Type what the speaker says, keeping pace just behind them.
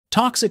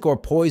Toxic or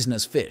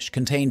poisonous fish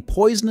contain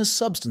poisonous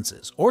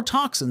substances or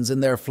toxins in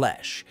their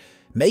flesh,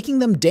 making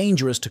them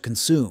dangerous to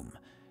consume.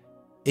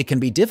 It can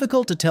be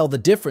difficult to tell the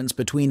difference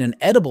between an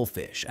edible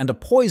fish and a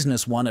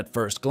poisonous one at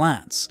first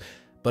glance,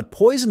 but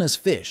poisonous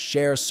fish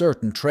share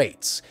certain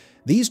traits.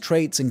 These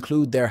traits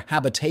include their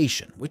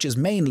habitation, which is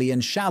mainly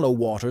in shallow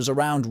waters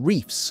around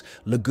reefs,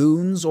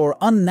 lagoons, or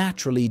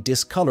unnaturally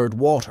discolored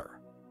water.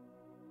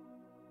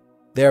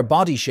 Their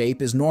body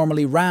shape is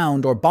normally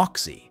round or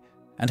boxy,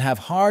 and have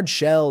hard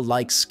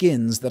shell-like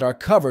skins that are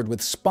covered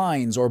with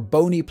spines or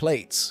bony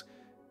plates.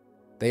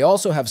 They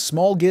also have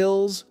small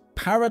gills,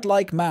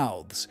 parrot-like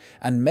mouths,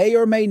 and may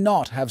or may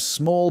not have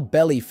small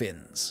belly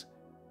fins.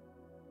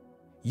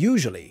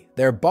 Usually,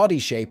 their body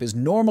shape is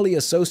normally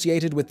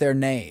associated with their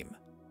name.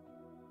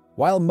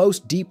 While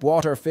most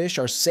deep-water fish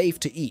are safe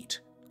to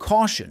eat,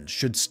 caution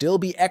should still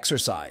be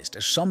exercised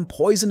as some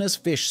poisonous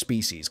fish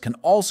species can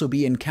also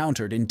be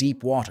encountered in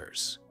deep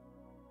waters.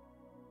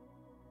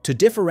 To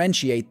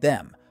differentiate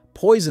them,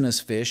 poisonous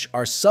fish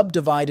are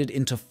subdivided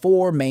into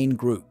 4 main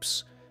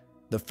groups.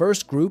 The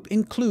first group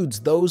includes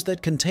those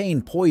that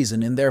contain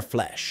poison in their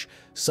flesh,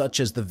 such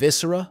as the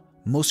viscera,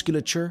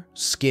 musculature,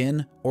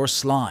 skin, or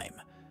slime.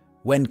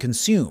 When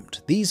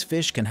consumed, these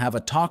fish can have a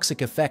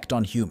toxic effect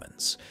on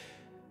humans.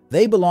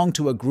 They belong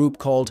to a group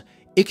called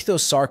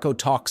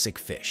Ichthyootoxic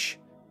fish.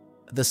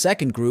 The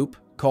second group,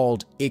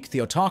 called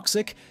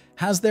Ichthyootoxic,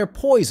 has their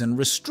poison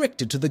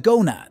restricted to the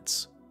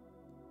gonads.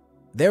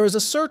 There is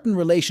a certain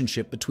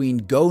relationship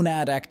between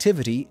gonad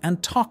activity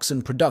and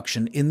toxin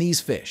production in these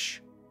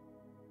fish.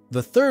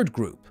 The third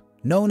group,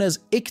 known as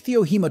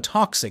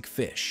Ichthyootoxic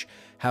fish,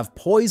 have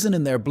poison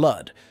in their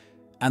blood,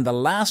 and the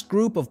last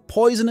group of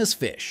poisonous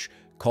fish,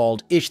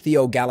 called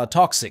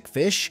Ichthyootoxic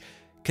fish,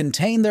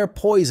 contain their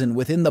poison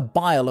within the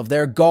bile of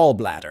their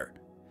gallbladder.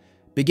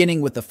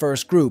 Beginning with the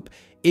first group,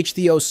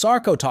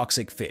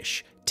 Ichthyootoxic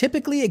fish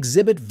typically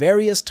exhibit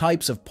various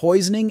types of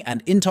poisoning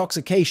and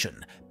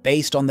intoxication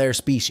based on their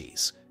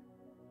species.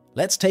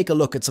 Let's take a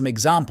look at some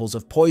examples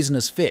of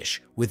poisonous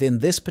fish within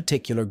this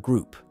particular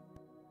group.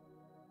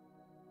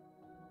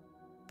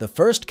 The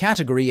first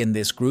category in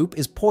this group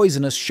is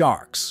poisonous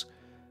sharks.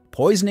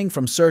 Poisoning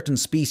from certain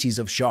species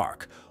of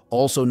shark,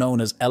 also known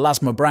as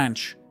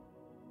Elasmobranch.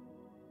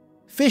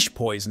 Fish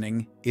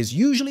poisoning is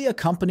usually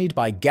accompanied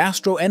by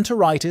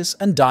gastroenteritis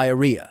and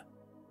diarrhea.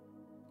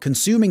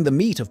 Consuming the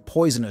meat of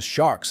poisonous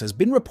sharks has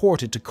been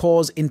reported to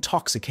cause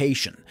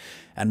intoxication,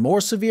 and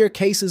more severe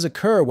cases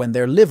occur when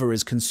their liver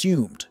is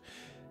consumed.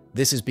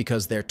 This is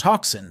because their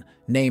toxin,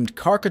 named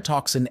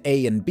carcatoxin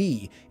A and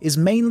B, is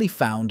mainly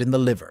found in the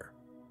liver.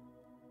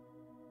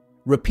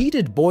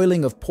 Repeated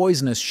boiling of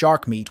poisonous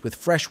shark meat with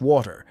fresh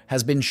water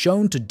has been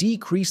shown to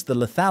decrease the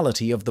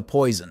lethality of the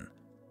poison.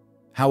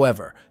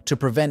 However, to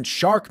prevent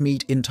shark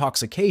meat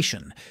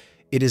intoxication,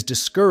 it is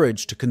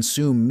discouraged to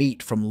consume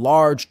meat from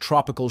large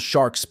tropical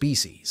shark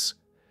species.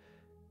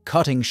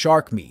 Cutting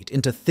shark meat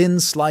into thin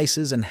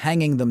slices and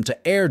hanging them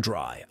to air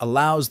dry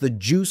allows the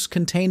juice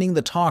containing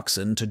the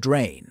toxin to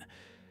drain.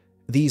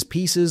 These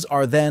pieces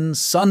are then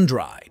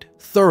sun-dried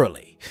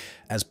thoroughly,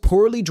 as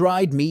poorly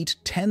dried meat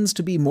tends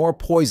to be more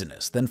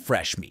poisonous than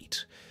fresh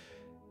meat.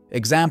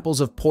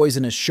 Examples of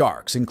poisonous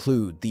sharks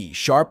include the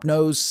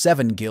sharp-nosed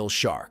 7-gill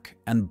shark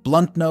and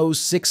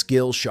blunt-nosed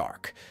 6-gill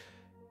shark.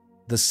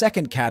 The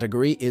second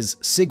category is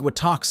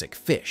Ciguatoxic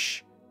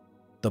fish.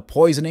 The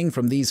poisoning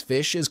from these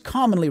fish is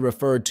commonly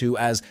referred to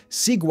as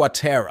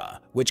Ciguatera,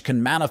 which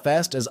can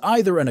manifest as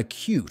either an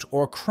acute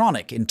or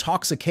chronic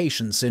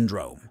intoxication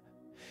syndrome.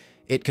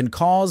 It can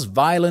cause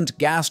violent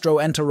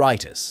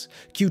gastroenteritis,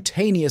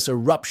 cutaneous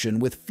eruption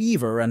with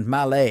fever and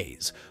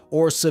malaise,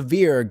 or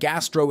severe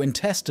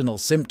gastrointestinal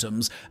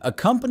symptoms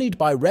accompanied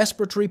by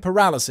respiratory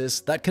paralysis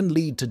that can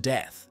lead to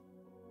death.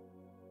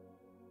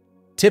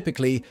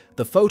 Typically,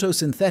 the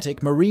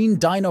photosynthetic marine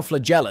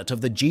dinoflagellate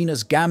of the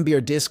genus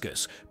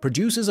Gempylotoxic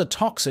produces a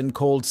toxin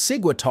called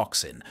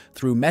Ciguatoxin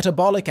through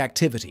metabolic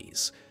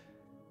activities.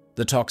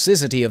 The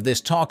toxicity of this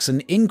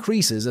toxin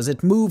increases as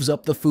it moves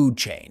up the food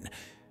chain.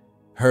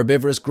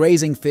 Herbivorous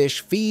grazing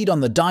fish feed on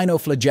the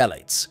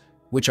dinoflagellates,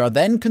 which are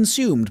then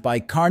consumed by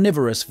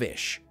carnivorous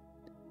fish.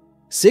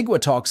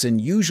 Ciguatoxin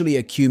usually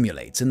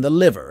accumulates in the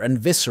liver and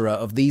viscera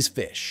of these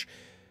fish.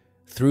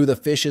 Through the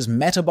fish's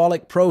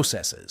metabolic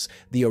processes,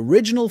 the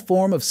original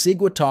form of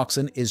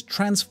ciguatoxin is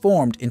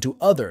transformed into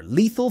other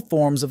lethal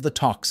forms of the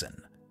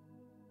toxin.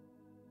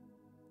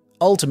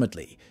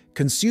 Ultimately,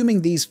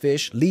 consuming these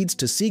fish leads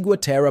to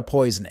Ciguatera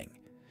poisoning.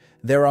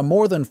 There are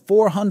more than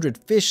 400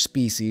 fish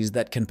species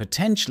that can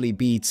potentially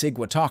be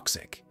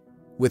ciguatoxic,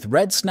 with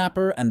red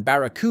snapper and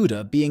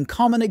barracuda being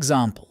common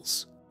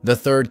examples. The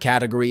third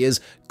category is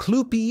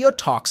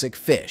Clupeotoxic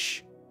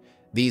fish.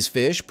 These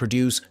fish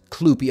produce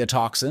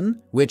Clupeotoxin,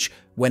 which,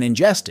 when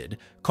ingested,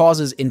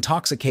 causes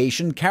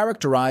intoxication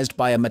characterized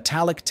by a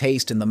metallic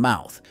taste in the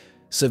mouth,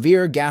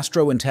 severe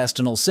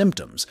gastrointestinal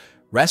symptoms,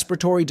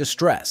 respiratory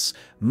distress,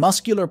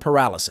 muscular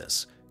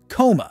paralysis,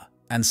 coma,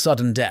 and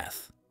sudden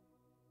death.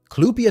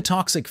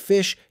 Clupeotoxic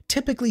fish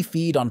typically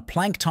feed on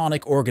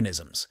planktonic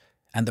organisms,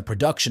 and the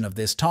production of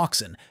this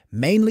toxin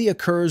mainly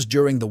occurs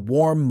during the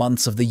warm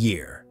months of the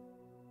year.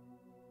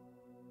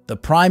 The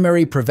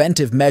primary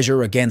preventive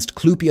measure against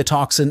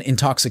Clupeotoxin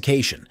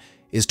intoxication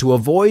is to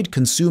avoid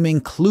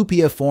consuming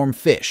clupeiform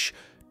fish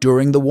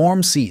during the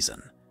warm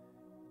season.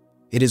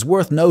 It is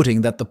worth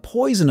noting that the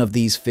poison of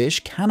these fish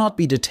cannot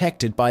be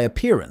detected by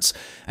appearance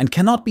and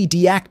cannot be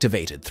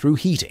deactivated through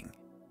heating.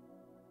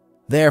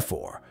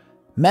 Therefore,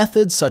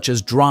 methods such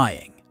as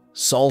drying,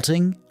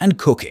 salting, and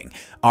cooking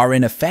are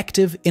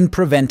ineffective in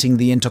preventing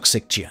the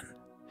intoxication.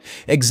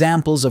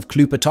 Examples of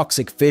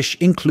clupeotoxic fish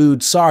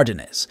include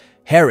sardines,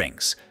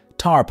 herrings,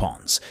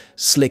 tarpons,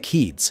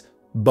 slickheads,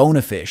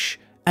 bonefish,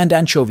 and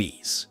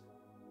anchovies.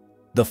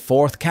 The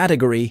fourth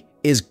category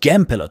is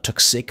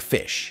Gempylotoxic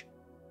fish.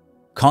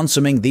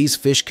 Consuming these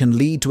fish can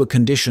lead to a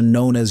condition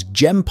known as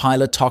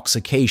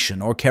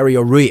Gempylotoxication or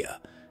chorea.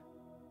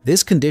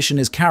 This condition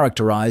is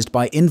characterized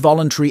by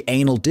involuntary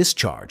anal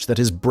discharge that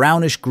is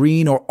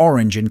brownish-green or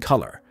orange in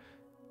color.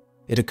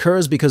 It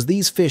occurs because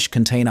these fish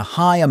contain a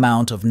high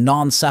amount of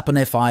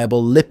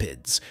non-saponifiable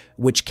lipids,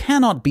 which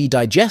cannot be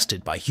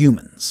digested by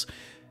humans.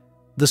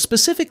 The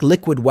specific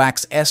liquid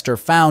wax ester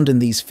found in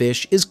these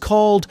fish is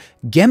called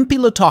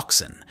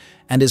Gempylotoxin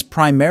and is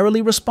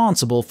primarily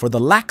responsible for the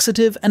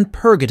laxative and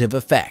purgative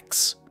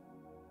effects.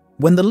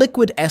 When the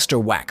liquid ester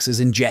wax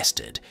is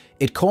ingested,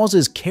 it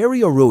causes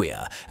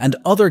chorea and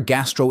other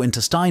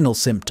gastrointestinal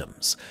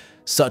symptoms,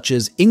 such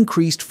as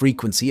increased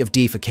frequency of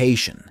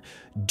defecation,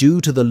 due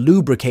to the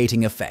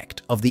lubricating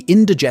effect of the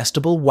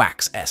indigestible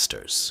wax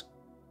esters.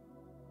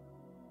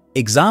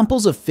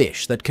 Examples of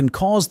fish that can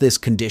cause this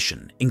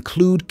condition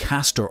include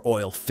castor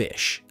oil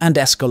fish and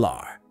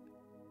escolar.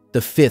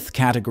 The fifth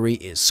category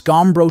is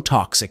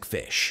Scombrotoxic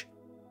fish.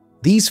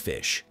 These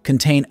fish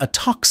contain a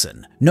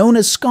toxin known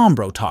as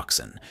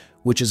Scombrotoxin,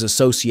 which is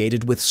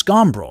associated with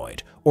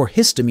Scombroid or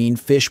histamine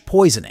fish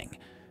poisoning.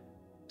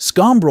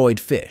 Scombroid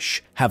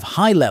fish have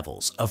high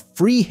levels of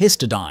free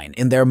histidine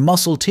in their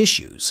muscle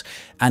tissues,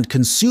 and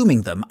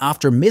consuming them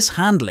after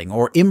mishandling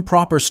or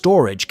improper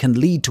storage can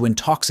lead to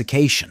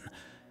intoxication.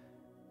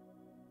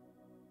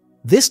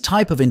 This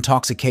type of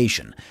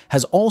intoxication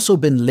has also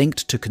been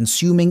linked to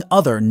consuming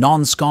other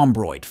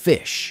non-Scombroid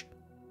fish.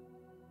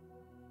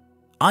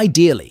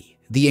 Ideally,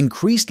 the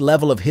increased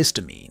level of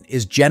histamine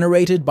is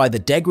generated by the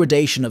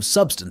degradation of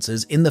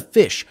substances in the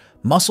fish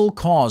muscle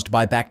caused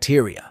by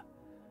bacteria.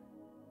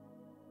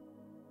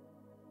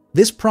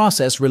 This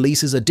process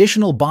releases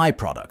additional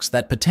byproducts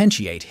that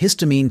potentiate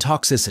histamine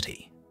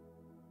toxicity.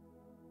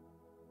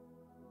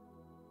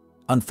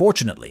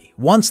 Unfortunately,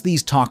 once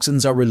these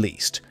toxins are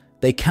released,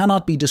 they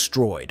cannot be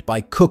destroyed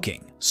by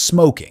cooking,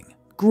 smoking,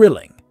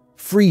 grilling,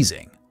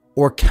 freezing,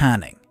 or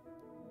canning.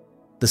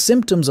 The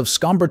symptoms of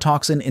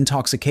Scombrotoxin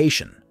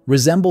intoxication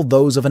resemble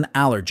those of an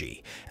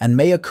allergy and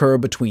may occur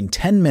between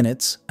 10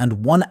 minutes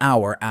and 1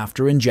 hour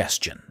after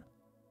ingestion.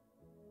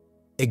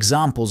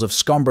 Examples of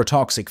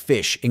Scombrotoxic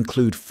fish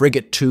include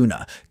frigate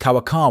tuna,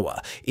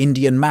 kawakawa,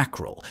 Indian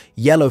mackerel,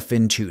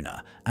 yellowfin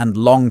tuna, and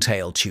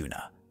longtail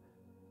tuna.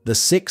 The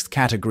sixth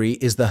category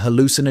is the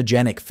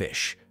hallucinogenic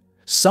fish.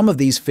 Some of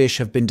these fish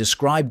have been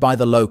described by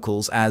the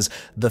locals as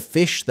the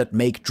fish that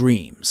make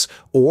dreams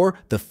or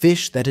the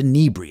fish that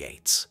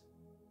inebriates.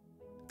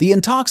 The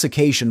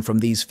intoxication from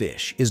these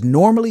fish is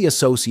normally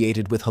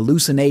associated with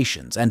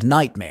hallucinations and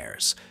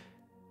nightmares.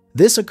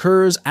 This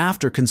occurs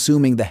after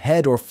consuming the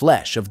head or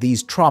flesh of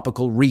these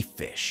tropical reef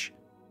fish.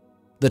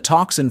 The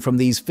toxin from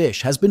these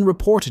fish has been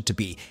reported to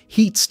be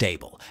heat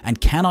stable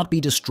and cannot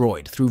be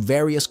destroyed through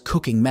various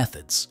cooking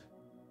methods.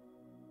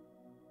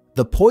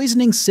 The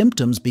poisoning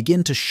symptoms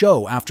begin to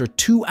show after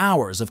 2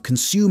 hours of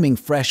consuming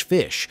fresh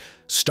fish,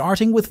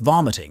 starting with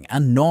vomiting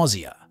and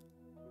nausea.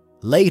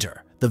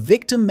 Later, the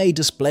victim may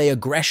display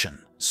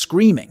aggression,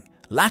 screaming,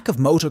 lack of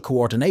motor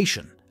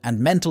coordination, and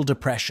mental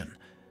depression.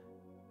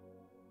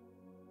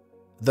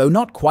 Though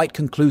not quite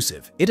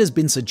conclusive, it has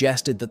been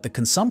suggested that the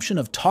consumption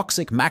of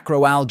toxic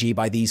macroalgae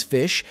by these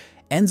fish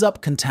ends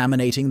up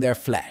contaminating their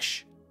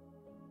flesh.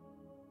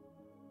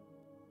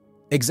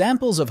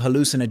 Examples of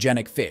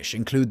hallucinogenic fish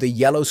include the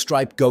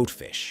yellow-striped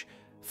goatfish,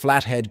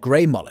 flathead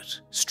gray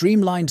mullet,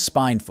 streamlined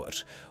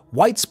spinefoot,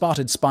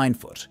 white-spotted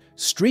spinefoot,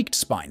 streaked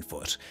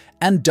spinefoot,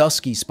 and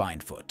dusky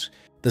spinefoot.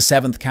 The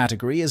seventh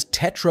category is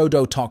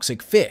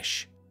Tetrodotoxic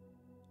fish.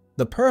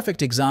 The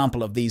perfect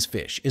example of these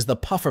fish is the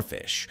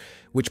pufferfish,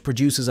 which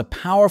produces a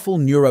powerful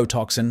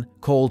neurotoxin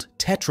called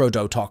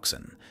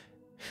Tetrodotoxin.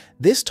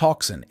 This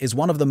toxin is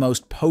one of the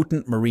most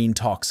potent marine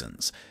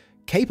toxins,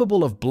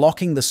 capable of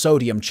blocking the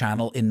sodium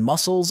channel in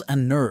muscles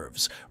and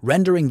nerves,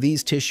 rendering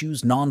these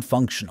tissues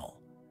non-functional.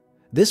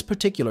 This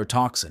particular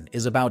toxin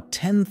is about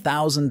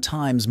 10,000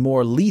 times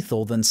more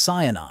lethal than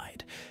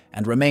cyanide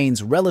and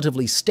remains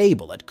relatively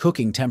stable at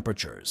cooking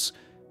temperatures.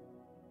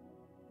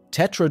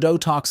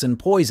 Tetrodotoxin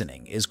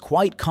poisoning is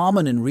quite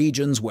common in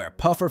regions where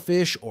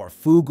pufferfish or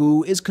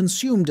fugu is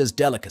consumed as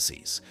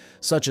delicacies,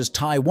 such as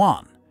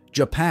Taiwan,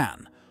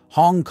 Japan,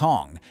 Hong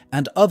Kong,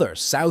 and other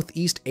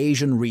Southeast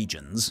Asian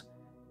regions.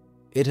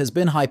 It has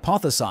been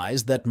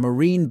hypothesized that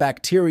marine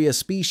bacteria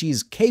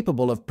species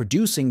capable of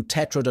producing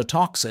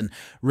tetrodotoxin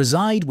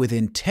reside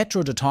within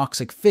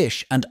tetrodotoxic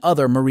fish and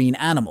other marine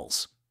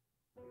animals.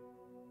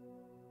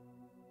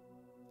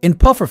 In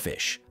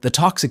pufferfish, the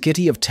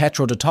toxicity of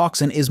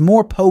tetrodotoxin is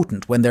more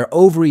potent when their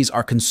ovaries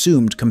are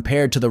consumed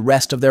compared to the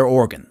rest of their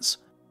organs.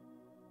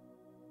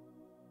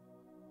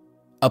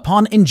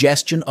 Upon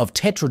ingestion of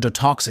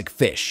tetrodotoxic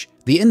fish,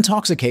 the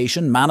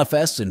intoxication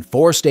manifests in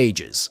 4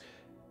 stages: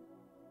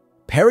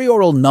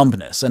 perioral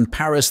numbness and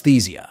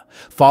paresthesia,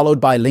 followed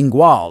by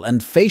lingual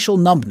and facial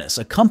numbness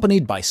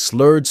accompanied by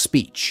slurred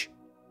speech.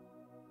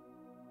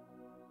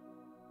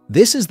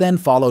 This is then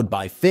followed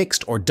by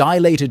fixed or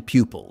dilated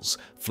pupils,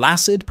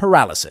 flaccid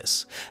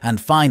paralysis,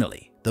 and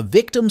finally, the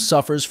victim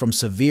suffers from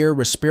severe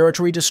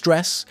respiratory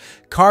distress,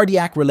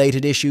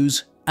 cardiac-related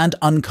issues, and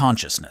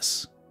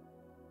unconsciousness.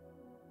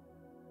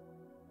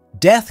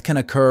 Death can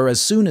occur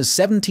as soon as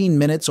 17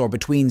 minutes or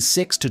between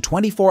 6 to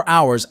 24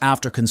 hours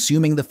after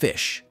consuming the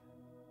fish.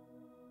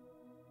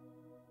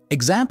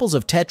 Examples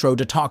of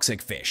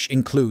tetrodotoxic fish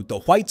include the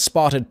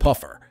white-spotted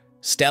puffer,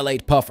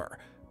 stellate puffer,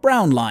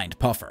 brown-lined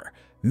puffer,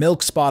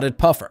 milk-spotted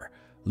puffer,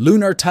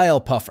 lunar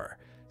tail puffer,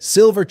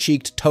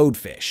 silver-cheeked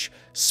toadfish,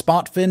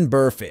 spotfin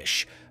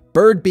burrfish,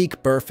 birdbeak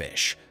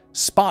burrfish,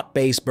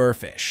 spot-base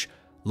burrfish,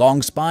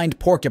 long-spined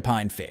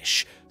porcupine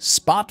fish,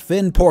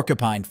 spotfin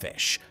porcupine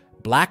fish,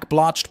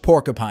 black-blotched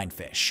porcupine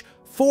fish,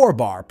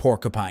 4-bar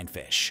porcupine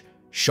fish,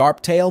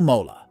 sharp-tail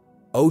mola,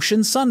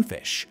 ocean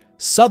sunfish,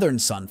 southern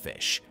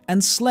sunfish,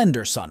 and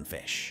slender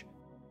sunfish.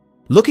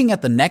 Looking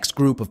at the next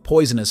group of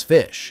poisonous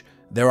fish,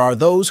 there are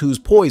those whose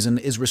poison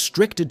is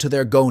restricted to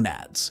their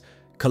gonads,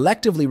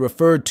 collectively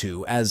referred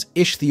to as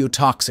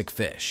Ichthyootoxic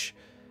fish.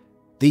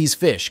 These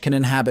fish can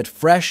inhabit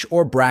fresh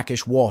or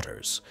brackish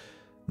waters.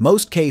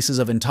 Most cases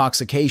of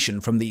intoxication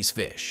from these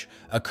fish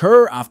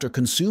occur after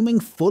consuming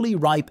fully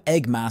ripe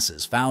egg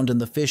masses found in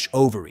the fish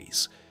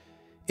ovaries.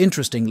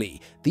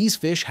 Interestingly, these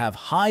fish have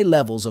high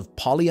levels of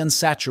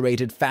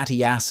polyunsaturated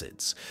fatty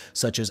acids,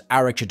 such as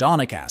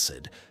arachidonic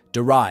acid,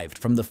 derived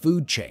from the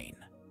food chain.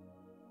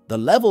 The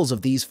levels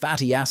of these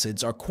fatty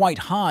acids are quite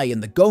high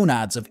in the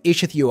gonads of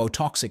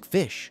Ichthyootoxic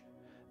fish.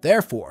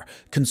 Therefore,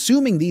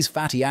 consuming these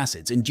fatty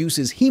acids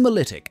induces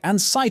hemolytic and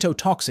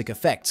cytotoxic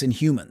effects in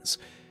humans.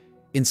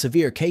 In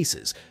severe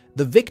cases,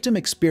 the victim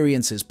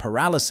experiences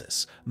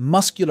paralysis,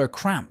 muscular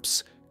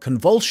cramps,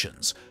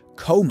 convulsions,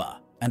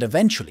 coma, and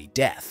eventually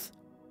death.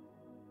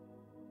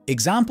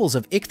 Examples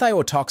of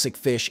Ichthyootoxic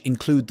fish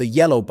include the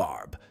yellow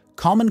barb,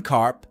 common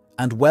carp,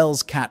 and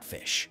Wells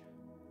catfish.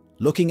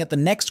 Looking at the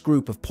next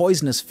group of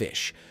poisonous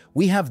fish,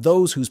 we have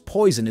those whose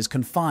poison is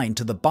confined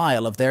to the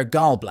bile of their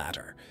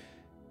gallbladder.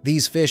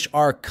 These fish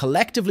are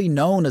collectively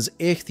known as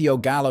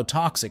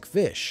Ichthyootoxic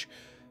fish.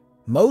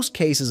 Most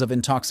cases of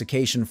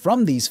intoxication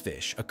from these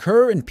fish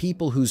occur in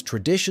people whose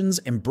traditions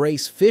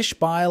embrace fish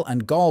bile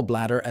and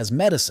gallbladder as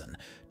medicine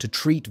to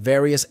treat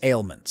various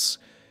ailments.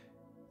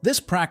 This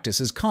practice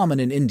is common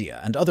in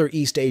India and other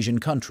East Asian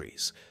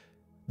countries.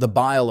 The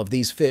bile of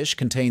these fish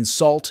contains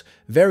salt,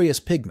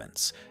 various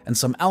pigments, and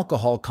some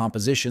alcohol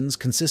compositions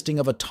consisting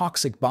of a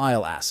toxic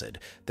bile acid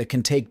that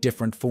can take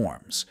different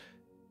forms.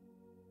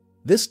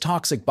 This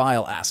toxic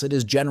bile acid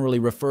is generally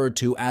referred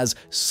to as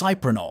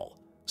cyprinol,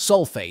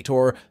 sulfate,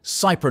 or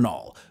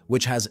cyprinol,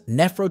 which has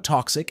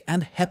nephrotoxic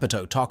and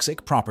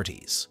hepatotoxic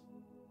properties.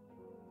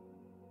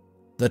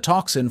 The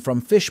toxin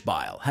from fish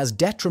bile has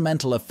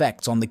detrimental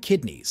effects on the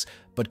kidneys,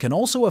 but can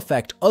also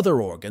affect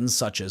other organs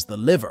such as the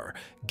liver,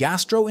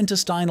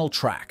 gastrointestinal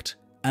tract,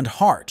 and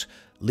heart,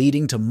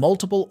 leading to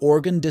multiple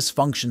organ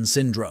dysfunction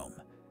syndrome.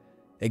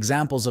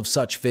 Examples of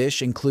such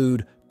fish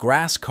include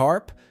grass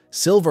carp,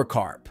 silver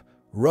carp,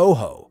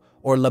 rojo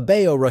or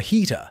labeo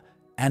rojita,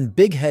 and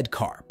bighead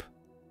carp.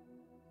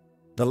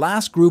 The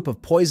last group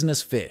of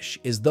poisonous fish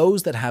is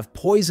those that have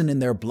poison in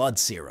their blood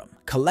serum,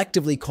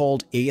 collectively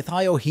called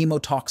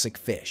Ichthyootoxic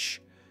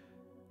fish.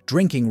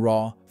 Drinking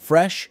raw,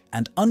 fresh,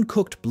 and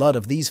uncooked blood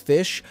of these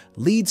fish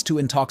leads to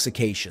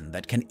intoxication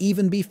that can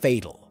even be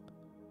fatal.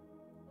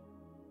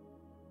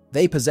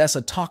 They possess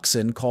a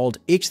toxin called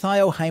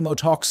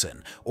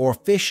Ichthyootoxin or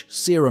fish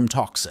serum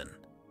toxin.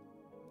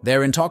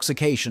 Their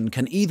intoxication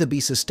can either be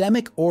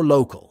systemic or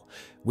local,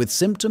 with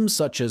symptoms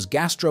such as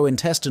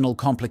gastrointestinal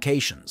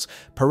complications,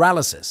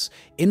 paralysis,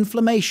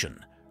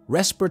 inflammation,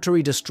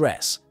 respiratory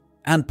distress,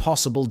 and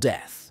possible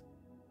death.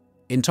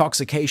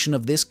 Intoxication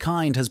of this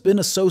kind has been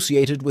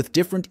associated with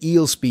different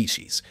eel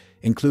species,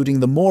 including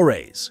the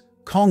morays,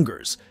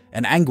 congers,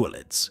 and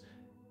anguillids.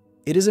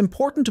 It is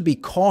important to be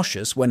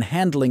cautious when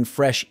handling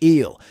fresh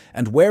eel,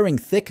 and wearing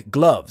thick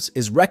gloves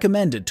is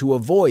recommended to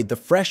avoid the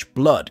fresh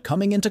blood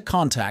coming into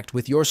contact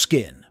with your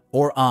skin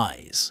or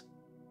eyes.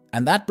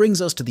 And that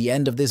brings us to the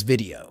end of this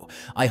video.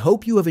 I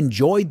hope you have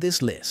enjoyed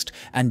this list,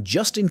 and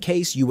just in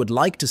case you would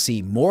like to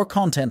see more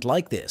content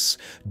like this,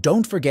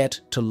 don't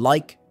forget to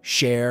like,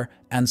 share,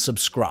 and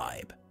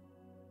subscribe.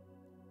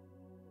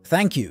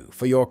 Thank you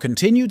for your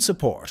continued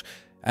support,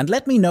 and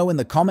let me know in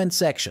the comment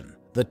section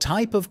the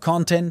type of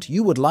content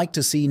you would like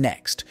to see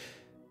next.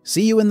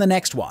 See you in the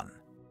next one.